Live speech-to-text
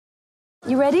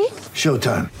You ready?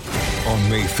 Showtime. On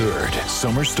May 3rd,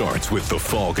 summer starts with The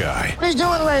Fall Guy. Let's do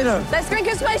it later. Let's drink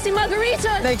a spicy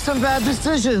margarita. Make some bad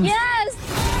decisions. Yes!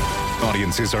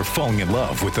 Audiences are falling in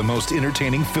love with the most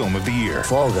entertaining film of the year.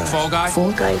 Fall Guy. Fall Guy?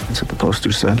 Fall Guy. That's what the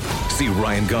poster said. See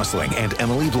Ryan Gosling and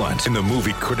Emily Blunt in the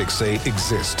movie critics say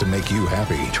exists to make you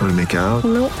happy. Trying to make it out?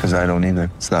 Nope. Because I don't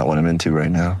either. It's not what I'm into right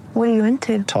now. What are you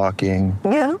into? Talking.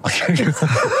 Yeah.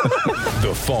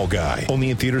 The Fall Guy.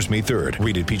 Only in theaters May 3rd.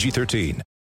 Rated PG-13.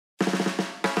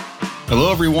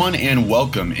 Hello, everyone, and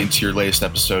welcome into your latest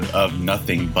episode of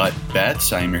Nothing But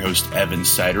Bets. I am your host, Evan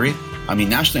Sidery. I'm the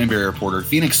National NBA reporter,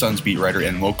 Phoenix Suns beat writer,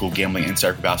 and local gambling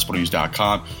insider for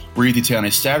BasketballNews.com. We're here today on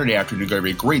a Saturday afternoon. Going to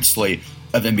be a great slate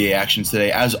of NBA action today.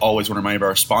 As always, I want to remind you of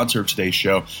our sponsor of today's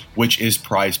show, which is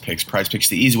Prize Picks. Prize Picks,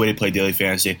 the easy way to play daily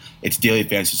fantasy. It's daily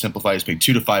fantasy simplified. Just pick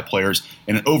 2 to 5 players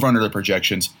and an over-under the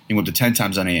projections. You can go up to 10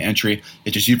 times on any entry.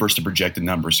 It's just you versus the projected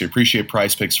numbers. So we appreciate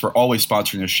Prize Picks for always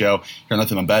sponsoring the show here on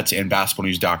Nothing But Bets and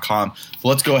BasketballNews.com. So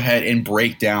let's go ahead and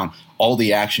break down all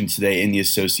the action today in the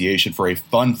association for a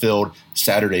fun-filled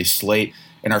Saturday slate.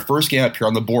 And our first game up here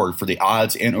on the board for the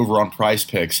odds and over on Prize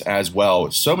Picks as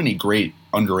well. So many great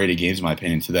underrated games, in my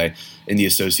opinion, today in the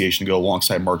association to go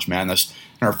alongside March Madness.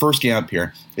 And our first game up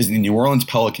here is the New Orleans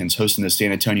Pelicans hosting the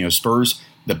San Antonio Spurs.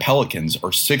 The Pelicans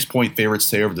are 6-point favorites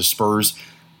today over the Spurs.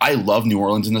 I love New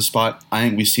Orleans in this spot. I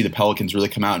think we see the Pelicans really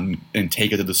come out and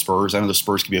take it to the Spurs. I know the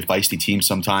Spurs can be a feisty team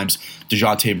sometimes.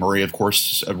 DeJounte Murray, of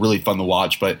course, is really fun to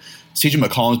watch, but CJ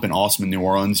McCollum's been awesome in New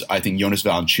Orleans. I think Jonas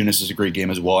Valanciunas is a great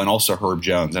game as well, and also Herb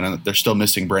Jones. And they're still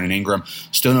missing Brandon Ingram,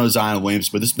 still no Zion Williams,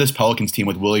 but this Pelicans team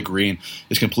with Willie Green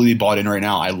is completely bought in right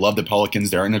now. I love the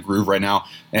Pelicans. They're in the groove right now,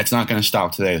 and it's not going to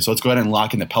stop today. So let's go ahead and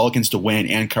lock in the Pelicans to win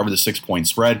and cover the 6-point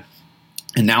spread.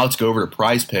 And now let's go over to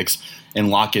Prize Picks and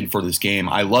lock in for this game.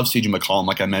 I love CJ McCollum,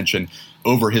 like I mentioned,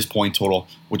 over his point total,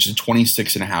 which is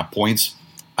 26.5 points.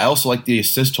 I also like the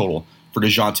assist total for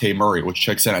DeJounte Murray, which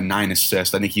checks in at 9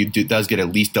 assists. I think he does get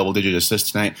at least double-digit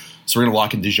assists tonight. So we're going to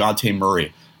lock in DeJounte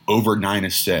Murray over 9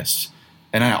 assists.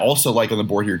 And I also like on the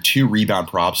board here 2 rebound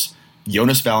props,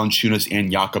 Jonas Valanciunas and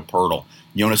Jakob Poeltl.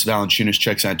 Jonas Valanciunas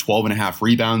checks in at 12.5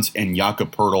 rebounds and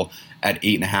Jakob Poeltl at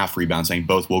 8.5 rebounds. I think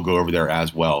both will go over there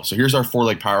as well. So here's our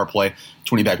 4-leg power play,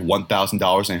 20 back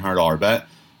 $1,000 and $100 bet.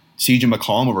 CJ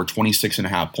McCollum over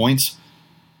 26.5 points.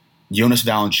 Jonas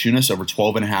Valanciunas over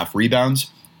 12.5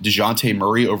 rebounds. DeJounte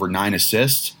Murray over 9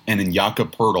 assists. And then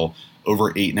Jakob Poeltl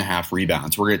over 8.5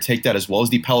 rebounds. We're going to take that as well as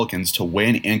the Pelicans to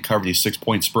win and cover the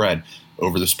 6-point spread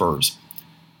over the Spurs.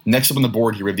 Next up on the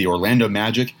board here we have the Orlando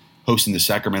Magic hosting the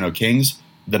Sacramento Kings.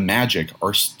 The Magic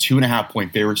are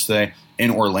 2.5-point favorites today in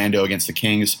Orlando against the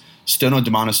Kings. Still no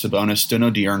Domantas Sabonis, still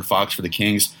no De'Aaron Fox for the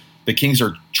Kings. The Kings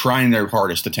are trying their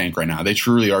hardest to tank right now. They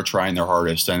truly are trying their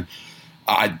hardest. And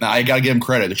I got to give them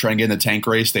credit. They're trying to get in the tank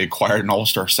race. They acquired an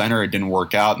all-star center. It didn't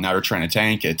work out. Now they're trying to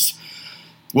tank.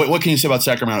 What can you say about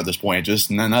Sacramento at this point? Just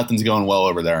nothing's going well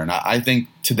over there. And I think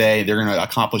today they're going to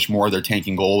accomplish more of their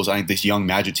tanking goals. I think this young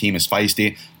Magic team is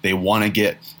feisty. They want to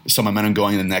get some momentum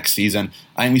going in the next season.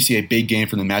 I think we see a big game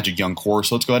from the Magic young core.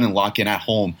 So let's go ahead and lock in at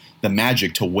home the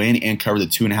Magic to win and cover the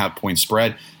 2.5-point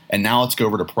spread. And now let's go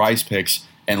over to Prize Picks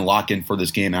and lock in for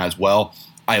this game as well.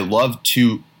 I love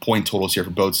 2-point totals here for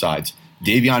both sides.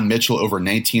 Davion Mitchell over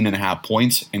 19.5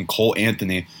 points and Cole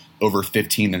Anthony over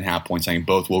 15.5 points. I think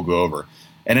both will go over.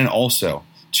 And then also,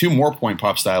 2 more point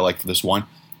props that I like for this one,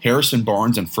 Harrison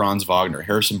Barnes and Franz Wagner.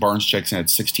 Harrison Barnes checks in at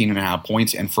 16.5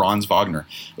 points and Franz Wagner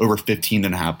over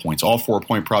 15.5 points. All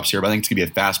 4-point props here, but I think it's going to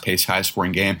be a fast-paced,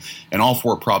 high-scoring game, and all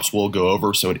 4 props will go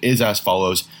over. So it is as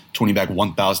follows, 20 back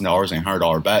 $1,000 and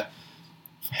 $100 bet.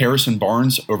 Harrison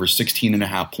Barnes over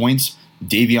 16.5 points,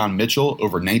 Davion Mitchell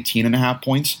over 19.5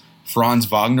 points, Franz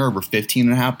Wagner over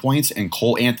 15.5 points, and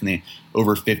Cole Anthony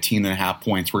over 15.5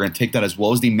 points. We're going to take that as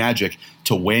well as the Magic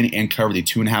to win and cover the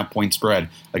 2.5-point spread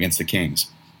against the Kings.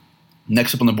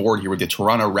 Next up on the board here with the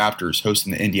Toronto Raptors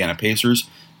hosting the Indiana Pacers.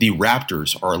 The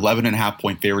Raptors are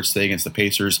 11.5-point favorites today against the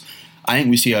Pacers. I think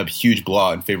we see a huge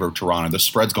blowout in favor of Toronto. The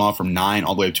spread's gone from 9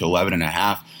 all the way up to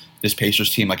 11.5. This Pacers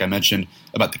team, like I mentioned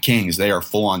about the Kings, they are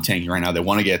full-on tanking right now. They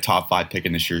want to get a top 5 pick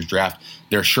in this year's draft.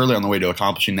 They're surely on the way to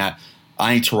accomplishing that.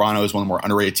 I think Toronto is one of the more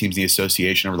underrated teams in the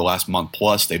association over the last month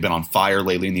plus. They've been on fire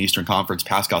lately in the Eastern Conference.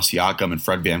 Pascal Siakam and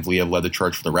Fred VanVleet have led the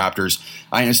charge for the Raptors.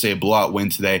 I'm going to say a blowout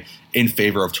win today in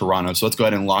favor of Toronto. So let's go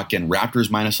ahead and lock in Raptors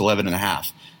minus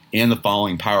 11.5 and the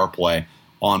following power play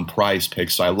on Prize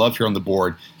Picks. So I love here on the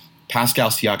board Pascal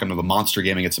Siakam of a monster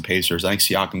game against the Pacers. I think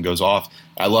Siakam goes off.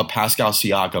 I love Pascal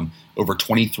Siakam over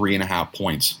 23.5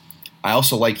 points. I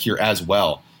also like here as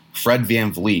well Fred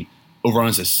VanVleet over on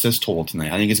his assist total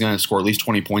tonight. I think he's going to score at least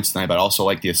 20 points tonight, but I also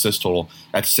like the assist total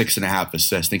at 6.5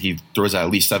 assists. I think he throws out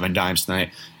at least 7 dimes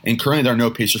tonight. And currently there are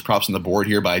no Pacers props on the board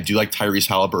here, but I do like Tyrese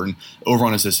Halliburton over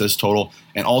on his assist total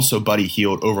and also Buddy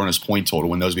Hield over on his point total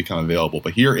when those become available.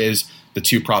 But here is the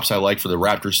 2 props I like for the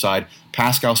Raptors side.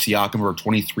 Pascal Siakam over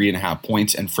 23.5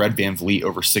 points and Fred VanVleet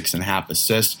over 6.5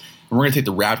 assists. And we're going to take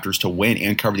the Raptors to win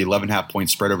and cover the 11.5 point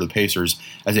spread over the Pacers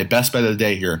as a best bet of the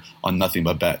day here on Nothing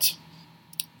But Bets.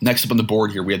 Next up on the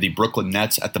board here, we have the Brooklyn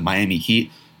Nets at the Miami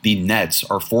Heat. The Nets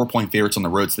are 4-point favorites on the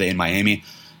road today in Miami.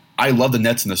 I love the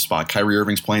Nets in this spot. Kyrie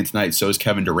Irving's playing tonight, so is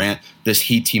Kevin Durant. This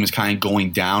Heat team is kind of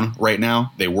going down right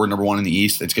now. They were number 1 in the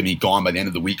East. It's going to be gone by the end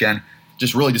of the weekend.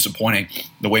 Just really disappointing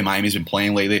the way Miami's been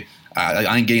playing lately. I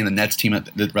think getting the Nets team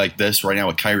like this right now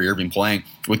with Kyrie Irving playing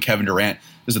with Kevin Durant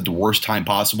is at the worst time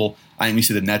possible. I think we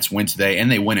see the Nets win today,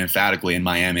 and they win emphatically in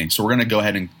Miami. So we're going to go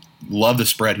ahead and love the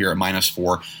spread here at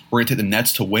 -4. We're going to take the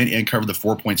Nets to win and cover the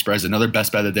 4-point spread. Another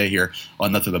best bet of the day here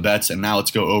on Nothing But Bets. And now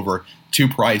let's go over 2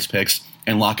 prize picks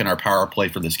and lock in our power play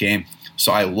for this game.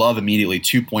 So I love immediately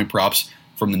 2-point props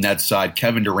from the Nets side.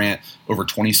 Kevin Durant over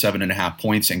 27.5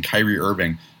 points and Kyrie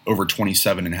Irving over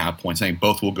 27.5 points. I think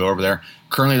both will go over there.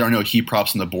 Currently, there are no Heat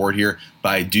props on the board here, but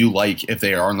I do like, if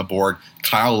they are on the board,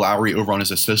 Kyle Lowry over on his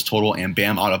assist total and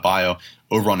Bam Adebayo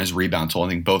over on his rebound total. I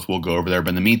think both will go over there. But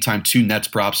in the meantime, 2 Nets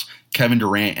props, Kevin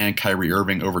Durant and Kyrie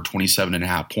Irving over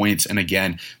 27.5 points. And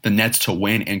again, the Nets to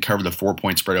win and cover the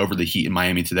 4-point spread over the Heat in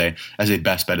Miami today as a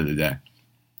best bet of the day.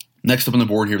 Next up on the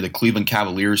board here, the Cleveland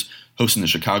Cavaliers hosting the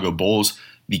Chicago Bulls.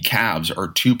 The Cavs are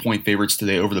 2-point favorites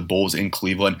today over the Bulls in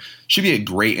Cleveland. Should be a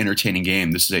great, entertaining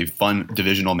game. This is a fun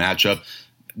divisional matchup.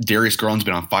 Darius Garland's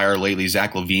been on fire lately.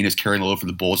 Zach LaVine is carrying the load for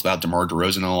the Bulls without DeMar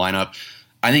DeRozan in the lineup.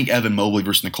 I think Evan Mobley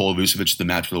versus Nikola Vucevic is the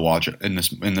match for the watch in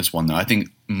this one, though. I think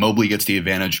Mobley gets the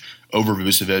advantage over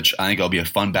Vucevic. I think it'll be a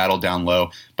fun battle down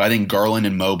low. But I think Garland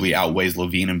and Mobley outweighs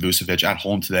LaVine and Vucevic at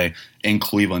home today in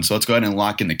Cleveland. So let's go ahead and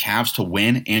lock in the Cavs to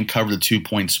win and cover the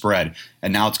 2-point spread.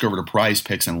 And now let's go over to prize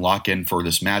picks and lock in for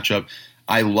this matchup.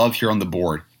 I love here on the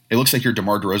board. It looks like here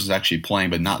DeMar DeRozan is actually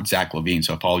playing, but not Zach LaVine,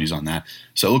 so apologies on that.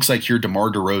 So it looks like here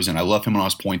DeMar DeRozan, I love him on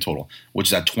his point total, which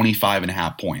is at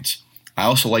 25.5 points. I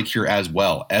also like here as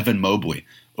well Evan Mobley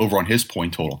over on his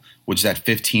point total, which is at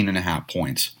 15.5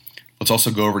 points. Let's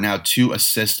also go over now 2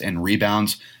 assists and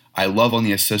rebounds. I love on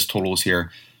the assist totals here.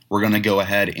 We're going to go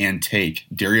ahead and take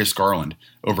Darius Garland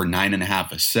over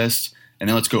 9.5 assists. And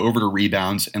then let's go over to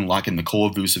rebounds and lock in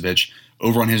Nikola Vucevic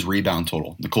over on his rebound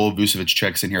total. Nikola Vucevic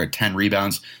checks in here at 10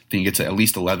 rebounds. I think he gets at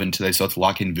least 11 today, so let's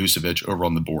lock in Vucevic over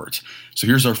on the boards. So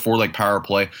here's our 4-leg power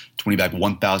play, 20 back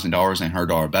 $1,000 and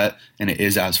 $100 bet, and it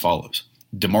is as follows.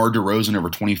 DeMar DeRozan over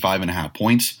 25.5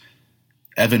 points,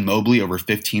 Evan Mobley over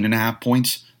 15.5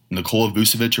 points, Nikola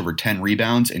Vucevic over 10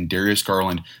 rebounds, and Darius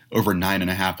Garland over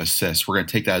 9.5 assists. We're going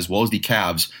to take that as well as the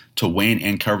Cavs to win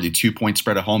and cover the 2-point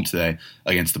spread at home today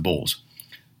against the Bulls.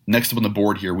 Next up on the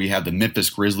board here, we have the Memphis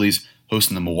Grizzlies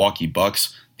hosting the Milwaukee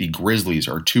Bucks. The Grizzlies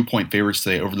are 2-point favorites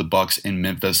today over the Bucks in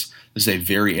Memphis. This is a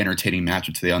very entertaining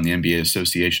matchup today on the NBA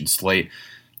Association slate.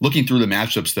 Looking through the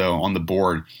matchups, though, on the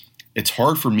board, it's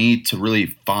hard for me to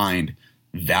really find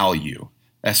value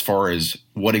as far as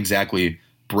what exactly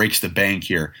breaks the bank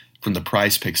here from the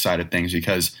prize pick side of things,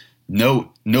 because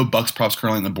no Bucks props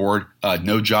currently on the board,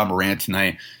 no Ja Morant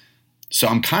tonight. So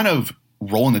I'm kind of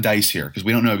rolling the dice here because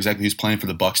we don't know exactly who's playing for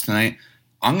the Bucks tonight.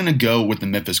 I'm going to go with the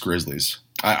Memphis Grizzlies.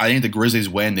 I think the Grizzlies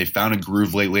win. They found a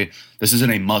groove lately. This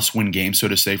isn't a must-win game, so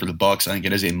to say, for the Bucks. I think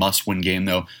it is a must-win game,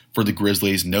 though, for the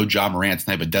Grizzlies. No Ja Morant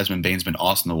tonight, but Desmond Bane's been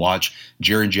awesome to watch.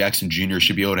 Jaren Jackson Jr.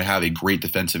 should be able to have a great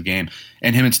defensive game.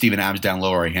 And him and Steven Adams down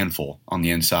low are a handful on the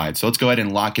inside. So let's go ahead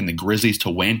and lock in the Grizzlies to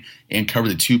win and cover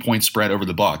the 2-point spread over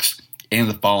the Bucks and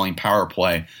the following power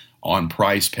play on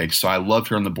prize picks. So I love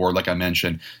here on the board, like I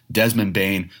mentioned, Desmond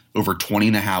Bane over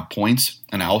 20.5 points.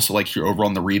 And I also like here over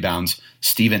on the rebounds,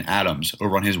 Steven Adams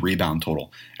over on his rebound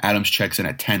total. Adams checks in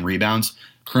at 10 rebounds.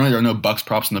 Currently, there are no Bucks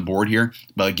props on the board here.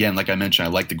 But again, like I mentioned,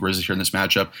 I like the Grizzlies here in this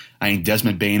matchup. I think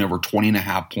Desmond Bane over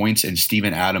 20.5 points and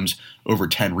Steven Adams over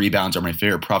 10 rebounds are my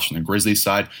favorite props from the Grizzlies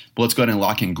side. But let's go ahead and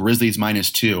lock in Grizzlies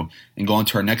 -2 and go on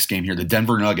to our next game here. The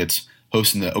Denver Nuggets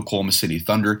hosting the Oklahoma City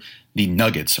Thunder. The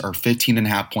Nuggets are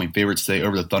 15.5-point favorites today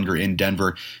over the Thunder in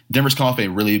Denver. Denver's come off a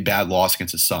really bad loss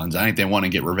against the Suns. I think they want to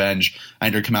get revenge. I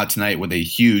think they're come out tonight with a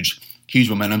huge huge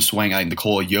momentum swing. I think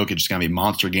Nikola Jokic is going to be a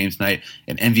monster game tonight,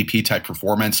 an MVP-type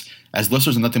performance. As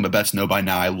listeners of Nothing But Bets know by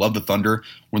now, I love the Thunder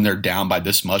when they're down by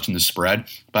this much in the spread.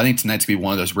 But I think tonight's going to be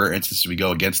one of those rare instances we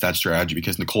go against that strategy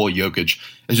because Nikola Jokic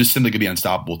is just simply going to be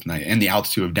unstoppable tonight. And the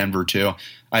altitude of Denver, too.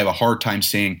 I have a hard time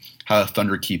seeing how the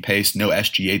Thunder keep pace. No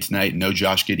SGA tonight, no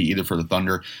Josh Giddey either for the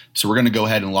Thunder. So we're going to go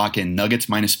ahead and lock in Nuggets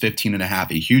minus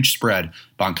 15.5, a huge spread,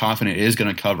 but I'm confident it is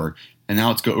going to cover. And now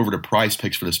let's go over to Prize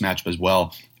Picks for this matchup as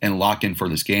well and lock in for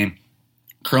this game.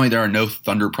 Currently, there are no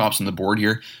Thunder props on the board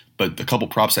here, but a couple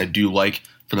props I do like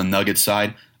for the Nuggets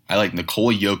side. I like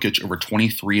Nikola Jokic over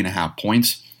 23.5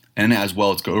 points. And as well,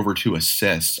 let's go over to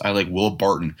assists. I like Will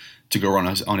Barton to go on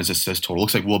his assist total.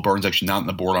 Looks like Will Barton's actually not on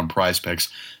the board on Prize Picks.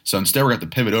 So instead, we're going to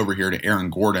have to pivot over here to Aaron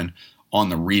Gordon on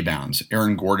the rebounds.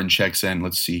 Aaron Gordon checks in,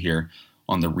 let's see here,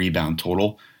 on the rebound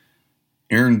total.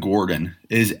 Aaron Gordon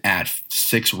is at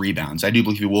 6 rebounds. I do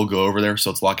believe he will go over there, so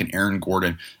let's lock in Aaron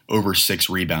Gordon over 6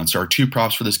 rebounds. So our two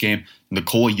props for this game,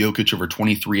 Nikola Jokic over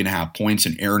 23.5 points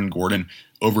and Aaron Gordon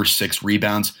over 6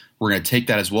 rebounds. We're going to take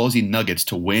that as well as the Nuggets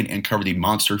to win and cover the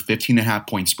monster 15.5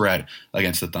 point spread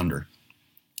against the Thunder.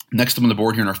 Next up on the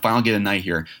board here in our final game of the night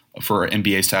here for our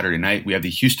NBA Saturday night, we have the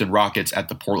Houston Rockets at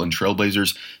the Portland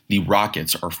Trailblazers. The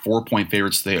Rockets are 4-point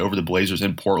favorites today over the Blazers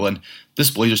in Portland.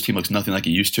 This Blazers team looks nothing like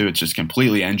it used to. It's just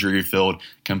completely injury-filled,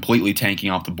 completely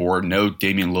tanking off the board. No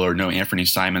Damian Lillard, no Anthony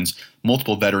Simons,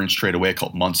 multiple veterans traded away a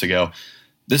couple months ago.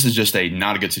 This is just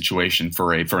not a good situation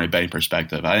from a betting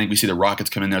perspective. I think we see the Rockets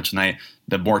come in there tonight,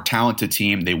 the more talented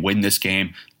team. They win this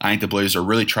game. I think the Blazers are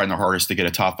really trying their hardest to get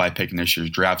a top 5 pick in this year's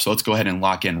draft. So let's go ahead and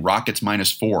lock in Rockets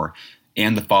minus 4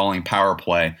 and the following power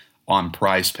play on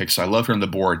Prize Picks. So I love here on the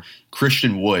board,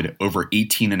 Christian Wood over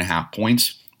 18.5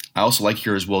 points. I also like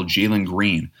here as well Jalen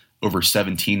Green over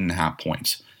 17.5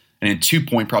 points. And in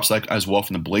 2-point props as well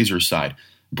from the Blazers side,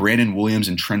 Brandon Williams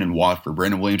and Trendon Watford.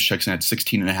 Brandon Williams checks in at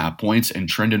 16.5 points and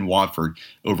Trendon Watford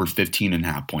over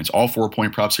 15.5 points. All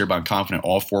 4-point props here, but I'm confident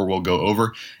all 4 will go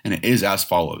over, and it is as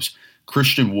follows.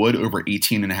 Christian Wood over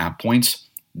 18.5 points,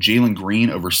 Jalen Green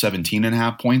over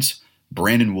 17.5 points,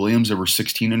 Brandon Williams over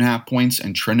 16.5 points,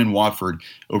 and Trendon Watford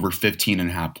over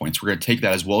 15.5 points. We're going to take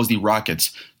that as well as the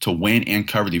Rockets to win and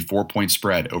cover the 4-point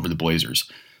spread over the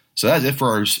Blazers. So that's it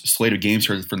for our slate of games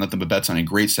here for Nothing But Bets on a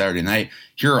great Saturday night.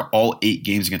 Here are all 8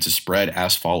 games against the spread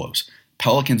as follows.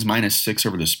 Pelicans minus 6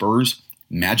 over the Spurs,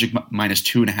 Magic minus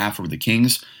 2.5 over the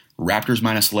Kings, Raptors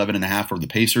minus 11.5 over the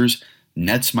Pacers,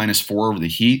 Nets minus 4 over the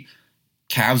Heat,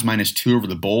 Cavs minus 2 over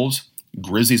the Bulls,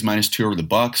 Grizzlies minus 2 over the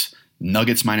Bucks,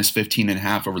 Nuggets minus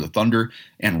 15.5 over the Thunder,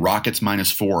 and Rockets minus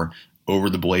 4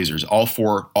 over the Blazers. All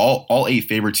 8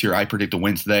 favorites here. I predict a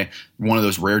win today. One of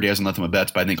those rare days on Nothing But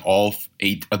Bets, but I think all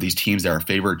 8 of these teams that are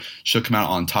favored should come out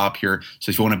on top here. So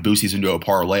if you want to boost these into a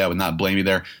parlay, I would not blame you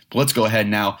there. But let's go ahead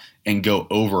now and go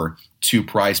over to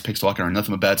Prize Picks to lock in our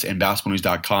Nothing But Bets and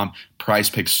basketballnews.com. Prize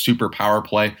Picks Super Power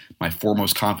Play, my 4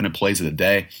 most confident plays of the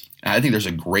day. And I think there's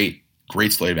a great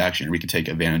slate of action here we can take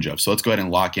advantage of. So let's go ahead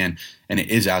and lock in, and it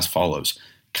is as follows.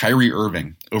 Kyrie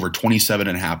Irving over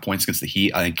 27.5 points against the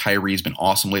Heat. I think Kyrie's been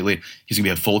awesome lately. He's going to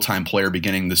be a full-time player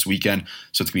beginning this weekend,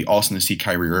 so it's going to be awesome to see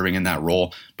Kyrie Irving in that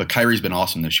role. But Kyrie's been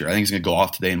awesome this year. I think he's going to go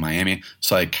off today in Miami.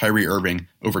 So I like Kyrie Irving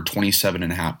over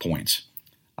 27.5 points.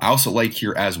 I also like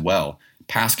here as well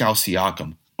Pascal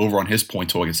Siakam over on his point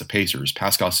total against the Pacers.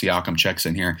 Pascal Siakam checks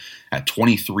in here at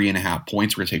 23.5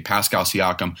 points. We're going to take Pascal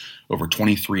Siakam over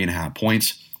 23.5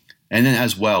 points. And then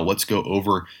as well, let's go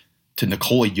over to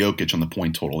Nikola Jokic on the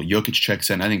point total. Jokic checks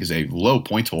in, I think, is a low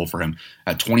point total for him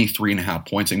at 23.5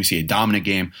 points. And we see a dominant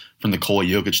game from Nikola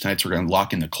Jokic tonight. So we're going to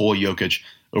lock in Nikola Jokic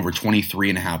over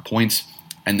 23.5 points.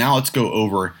 And now let's go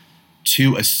over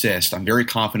to assists. I'm very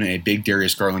confident in a big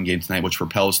Darius Garland game tonight, which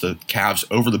propels the Cavs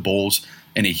over the Bulls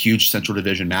in a huge Central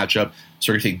Division matchup.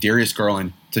 So we're going to take Darius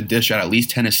Garland to dish out at least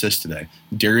 10 assists today.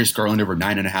 Darius Garland over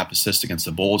 9.5 assists against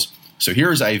the Bulls. So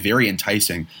here is a very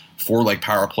enticing 4-leg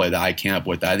power play that I came up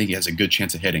with that I think he has a good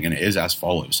chance of hitting, and it is as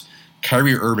follows.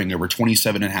 Kyrie Irving over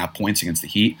 27.5 points against the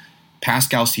Heat.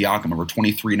 Pascal Siakam over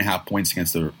 23.5 points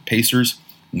against the Pacers.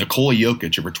 Nikola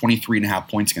Jokic over 23.5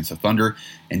 points against the Thunder,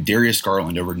 and Darius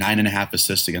Garland over 9.5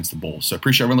 assists against the Bulls. So I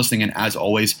appreciate everyone listening in, as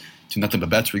always, to Nothing But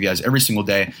Bets for you guys every single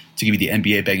day to give you the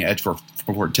NBA betting edge for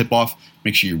tip-off.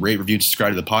 Make sure you rate, review, and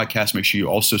subscribe to the podcast. Make sure you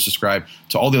also subscribe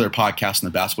to all the other podcasts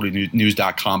in the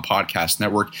basketballnews.com podcast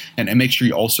network, and make sure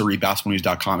you also read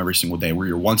basketballnews.com every single day. We're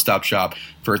your one-stop shop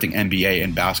for everything NBA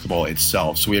and basketball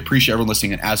itself. So we appreciate everyone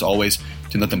listening in, as always,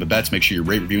 to Nothing But Bets. Make sure you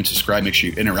rate, review, and subscribe. Make sure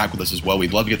you interact with us as well.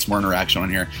 We'd love to get some more interaction on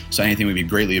here, so anything would be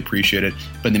greatly appreciated.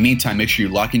 But in the meantime, make sure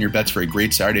you lock in your bets for a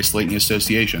great Saturday slate in the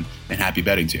association, and happy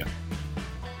betting to you.